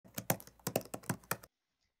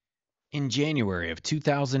In January of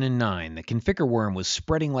 2009, the configure worm was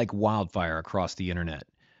spreading like wildfire across the internet.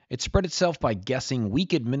 It spread itself by guessing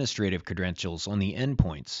weak administrative credentials on the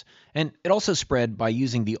endpoints, and it also spread by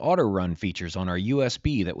using the auto run features on our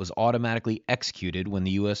USB that was automatically executed when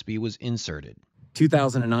the USB was inserted.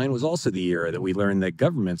 2009 was also the year that we learned that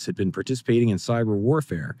governments had been participating in cyber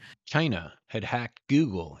warfare. China had hacked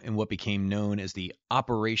Google in what became known as the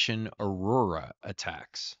Operation Aurora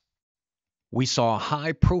attacks. We saw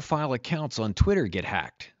high-profile accounts on Twitter get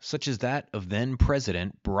hacked, such as that of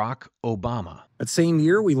then-President Barack Obama. That same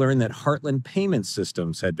year, we learned that Heartland payment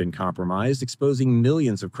systems had been compromised, exposing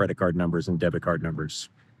millions of credit card numbers and debit card numbers.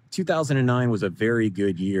 2009 was a very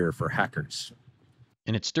good year for hackers.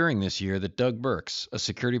 And it's during this year that Doug Burks, a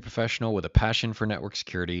security professional with a passion for network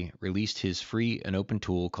security, released his free and open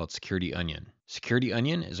tool called Security Onion. Security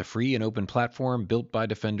Onion is a free and open platform built by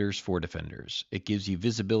defenders for defenders. It gives you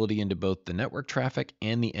visibility into both the network traffic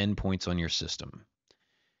and the endpoints on your system.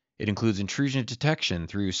 It includes intrusion detection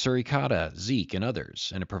through Suricata, Zeek, and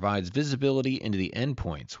others, and it provides visibility into the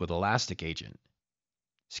endpoints with Elastic Agent.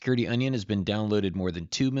 Security Onion has been downloaded more than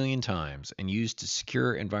 2 million times and used to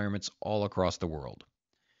secure environments all across the world.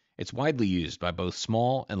 It's widely used by both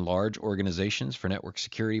small and large organizations for network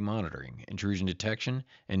security monitoring, intrusion detection,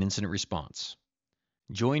 and incident response.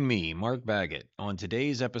 Join me, Mark Baggett, on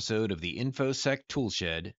today's episode of the Infosec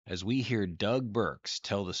Toolshed as we hear Doug Burks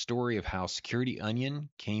tell the story of how Security Onion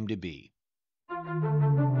came to be.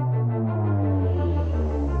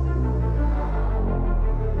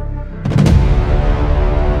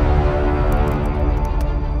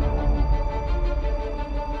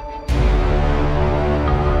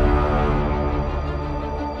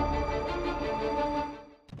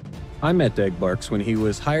 I met Doug Burks when he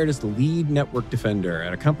was hired as the lead network defender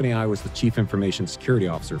at a company I was the chief information security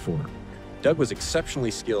officer for. Doug was exceptionally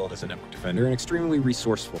skilled as a network defender and extremely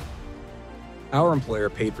resourceful. Our employer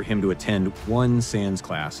paid for him to attend one SANS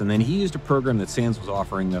class, and then he used a program that SANS was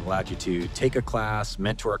offering that allowed you to take a class,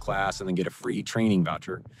 mentor a class, and then get a free training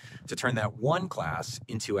voucher to turn that one class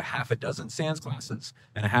into a half a dozen SANS classes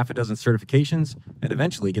and a half a dozen certifications, and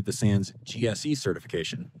eventually get the SANS GSE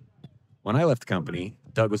certification. When I left the company,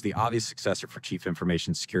 Doug was the obvious successor for Chief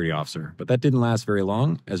Information Security Officer, but that didn't last very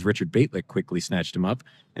long, as Richard Baitlick quickly snatched him up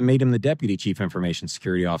and made him the Deputy Chief Information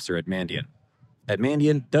Security Officer at Mandiant. At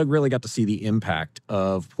Mandiant, Doug really got to see the impact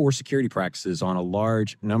of poor security practices on a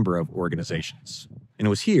large number of organizations. And it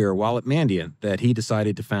was here, while at Mandiant, that he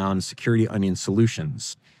decided to found Security Onion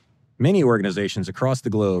Solutions. Many organizations across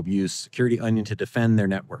the globe use Security Onion to defend their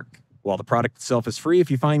network. While the product itself is free, if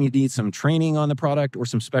you find you need some training on the product or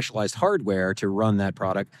some specialized hardware to run that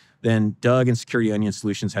product, then Doug and Security Onion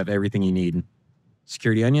Solutions have everything you need.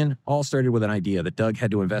 Security Onion all started with an idea that Doug had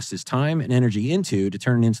to invest his time and energy into to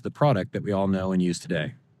turn it into the product that we all know and use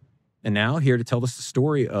today. And now, here to tell us the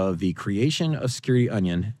story of the creation of Security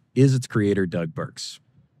Onion is its creator, Doug Burks.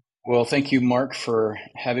 Well, thank you, Mark, for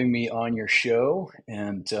having me on your show.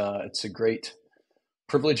 And it's a great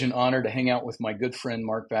privilege and honor to hang out with my good friend,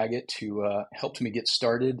 Mark Baggett, who helped me get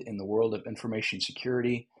started in the world of information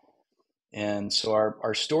security. And so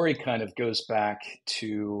our story kind of goes back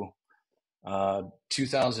to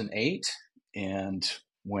 2008, and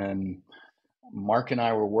when Mark and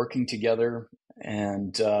I were working together.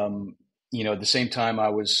 And, at the same time, I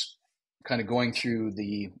was kind of going through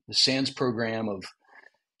the SANS program of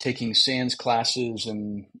taking SANS classes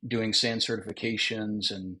and doing SANS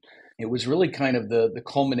certifications. And it was really kind of the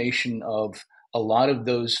culmination of a lot of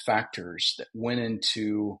those factors that went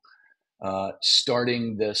into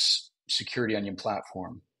starting this Security Onion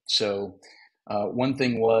platform. So one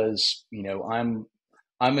thing was, I'm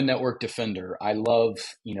a network defender. I love,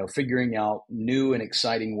 figuring out new and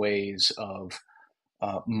exciting ways of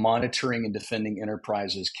monitoring and defending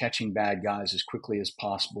enterprises, catching bad guys as quickly as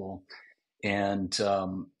possible. And,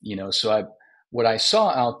 what I saw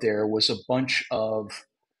out there was a bunch of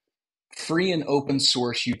free and open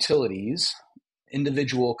source utilities,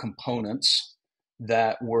 individual components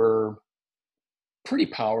that were pretty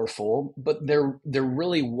powerful, but there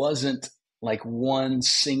really wasn't like one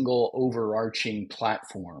single overarching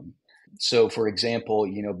platform. So for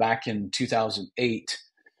example, back in 2008,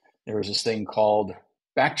 there was this thing called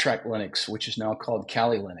Backtrack Linux, which is now called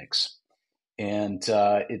Kali Linux. And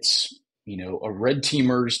it's, a red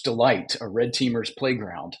teamer's delight, a red teamer's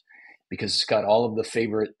playground, because it's got all of the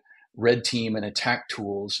favorite red team and attack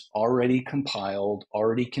tools already compiled,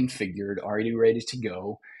 already configured, already ready to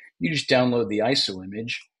go. You just download the ISO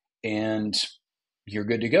image and you're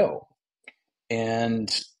good to go. And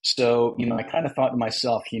so, I kind of thought to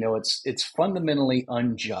myself, it's fundamentally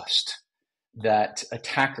unjust that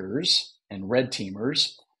attackers and red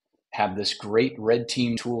teamers have this great red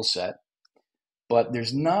team tool set, but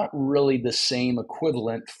there's not really the same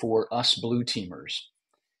equivalent for us blue teamers.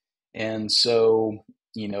 And so,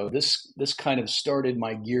 this kind of started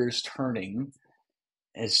my gears turning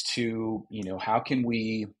as to, how can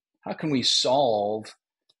we solve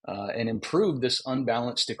and improve this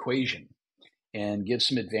unbalanced equation and give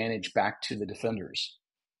some advantage back to the defenders.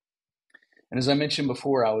 And as I mentioned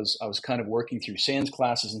before, I was kind of working through SANS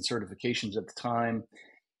classes and certifications at the time.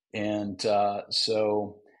 And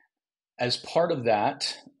so as part of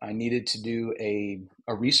that, I needed to do a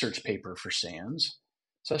research paper for SANS.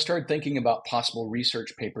 So I started thinking about possible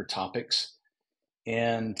research paper topics.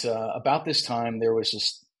 And about this time, there was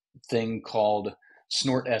this thing called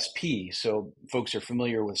Snort SP. So folks are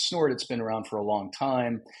familiar with Snort. It's been around for a long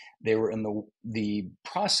time. They were in the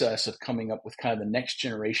process of coming up with kind of the next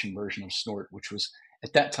generation version of Snort, which was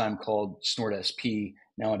at that time called Snort SP.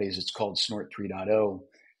 Nowadays, it's called Snort 3.0.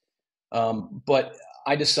 But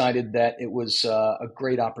I decided that it was a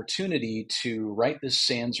great opportunity to write this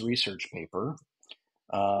SANS research paper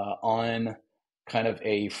on kind of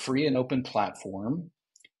a free and open platform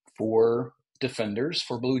for defenders,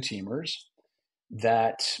 for blue teamers,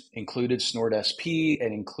 that included Snort SP,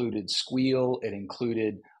 it included Squeal, it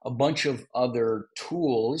included a bunch of other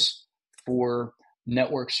tools for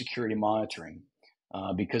network security monitoring,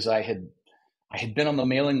 because I had been on the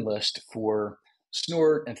mailing list for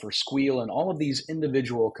Snort and for Squeal and all of these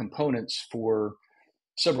individual components for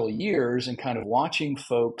several years, and kind of watching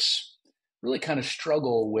folks really kind of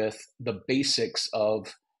struggle with the basics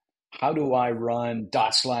of how do I run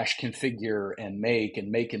 /configure and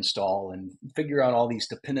make install and figure out all these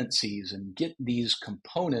dependencies and get these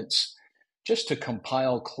components just to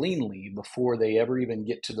compile cleanly before they ever even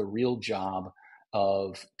get to the real job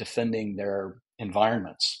of defending their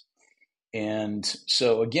environments. And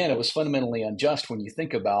so again, it was fundamentally unjust when you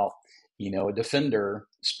think about, a defender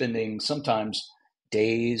spending sometimes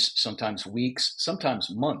days, sometimes weeks, sometimes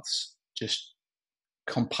months just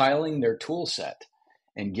compiling their tool set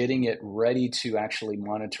and getting it ready to actually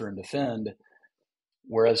monitor and defend,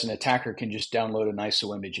 whereas an attacker can just download an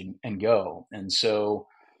ISO image and go. And so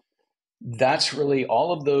that's really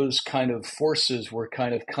all of those kind of forces were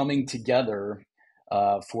kind of coming together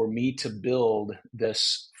for me to build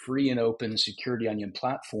this free and open Security Onion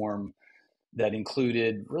platform that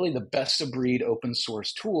included really the best of breed open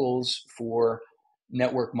source tools for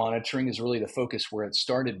network monitoring is really the focus where it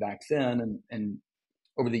started back then. And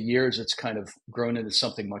over the years, it's kind of grown into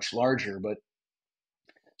something much larger. But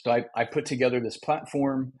so I put together this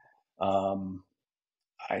platform.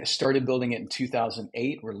 I started building it in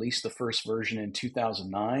 2008, released the first version in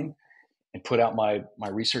 2009, and put out my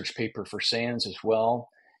research paper for SANS as well.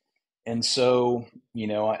 And so,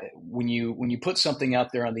 when you put something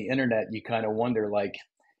out there on the internet, you kind of wonder, like,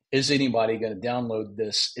 is anybody going to download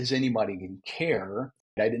this? Is anybody going to care?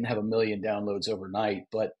 I didn't have 1 million downloads overnight,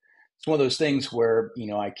 but it's one of those things where,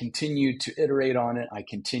 I continued to iterate on it. I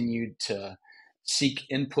continued to seek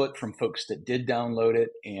input from folks that did download it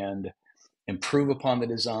and improve upon the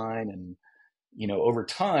design. And, over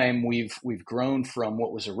time, we've grown from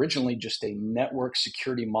what was originally just a network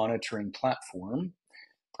security monitoring platform,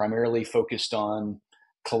 primarily focused on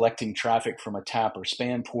collecting traffic from a tap or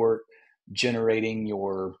span port, generating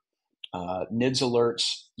your NIDS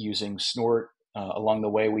alerts using Snort. Along the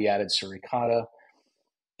way, we added Suricata.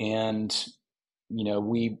 And,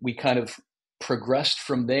 we kind of progressed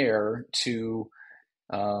from there to,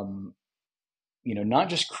 not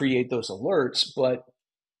just create those alerts, but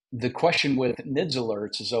the question with NIDS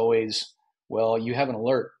alerts is always, well, you have an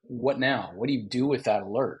alert. What now? What do you do with that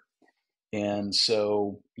alert? And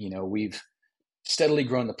so, we've steadily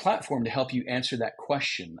grown the platform to help you answer that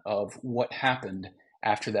question of what happened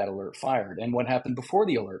after that alert fired and what happened before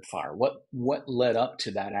the alert fire. What led up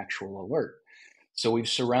to that actual alert? So we've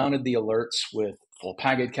surrounded the alerts with full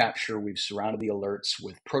packet capture. We've surrounded the alerts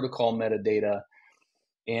with protocol metadata.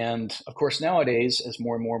 And of course, nowadays, as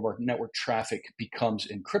more and more network traffic becomes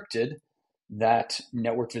encrypted, that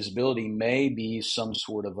network visibility may be some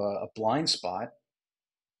sort of a blind spot.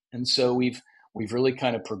 And so we've really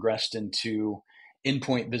kind of progressed into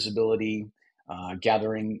endpoint visibility,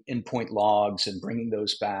 gathering endpoint logs and bringing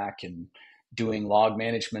those back, and doing log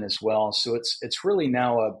management as well. So it's really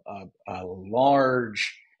now a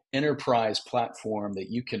large enterprise platform that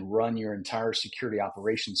you can run your entire security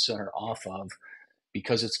operations center off of,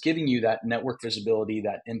 because it's giving you that network visibility,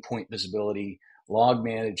 that endpoint visibility, log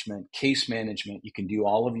management, case management. You can do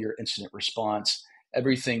all of your incident response,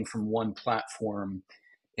 everything from one platform.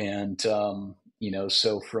 And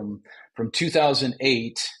so from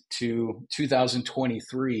 2008 to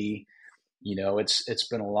 2023, It's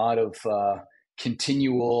been a lot of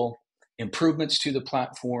continual improvements to the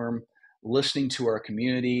platform, listening to our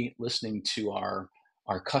community, listening to our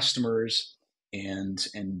customers, and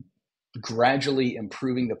gradually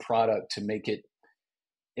improving the product to make it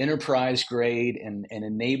enterprise grade and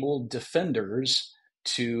enable defenders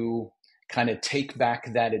to kind of take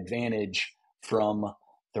back that advantage from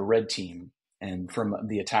the red team and from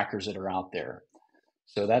the attackers that are out there.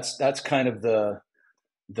 So that's kind of the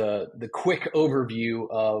quick overview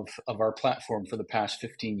of our platform for the past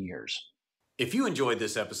 15 years. If you enjoyed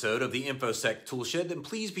this episode of the Infosec Toolshed, then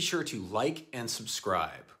please be sure to like and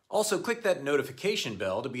subscribe. Also, click that notification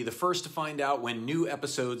bell to be the first to find out when new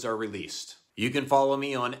episodes are released. You can follow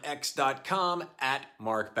me on x.com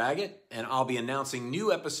 @MarkBaggett, and I'll be announcing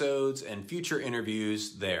new episodes and future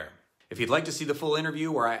interviews there. If you'd like to see the full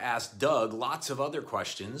interview where I asked Doug lots of other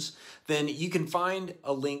questions, then you can find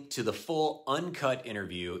a link to the full uncut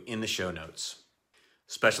interview in the show notes.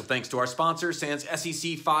 Special thanks to our sponsor, SANS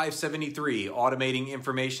SEC 573, Automating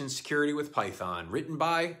Information Security with Python, written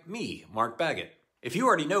by me, Mark Baggett. If you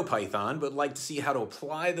already know Python but like to see how to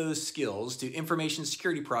apply those skills to information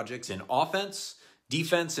security projects in offense,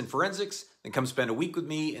 defense, and forensics, then come spend a week with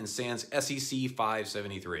me in SANS SEC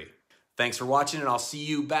 573. Thanks for watching, and I'll see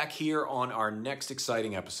you back here on our next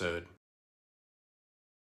exciting episode.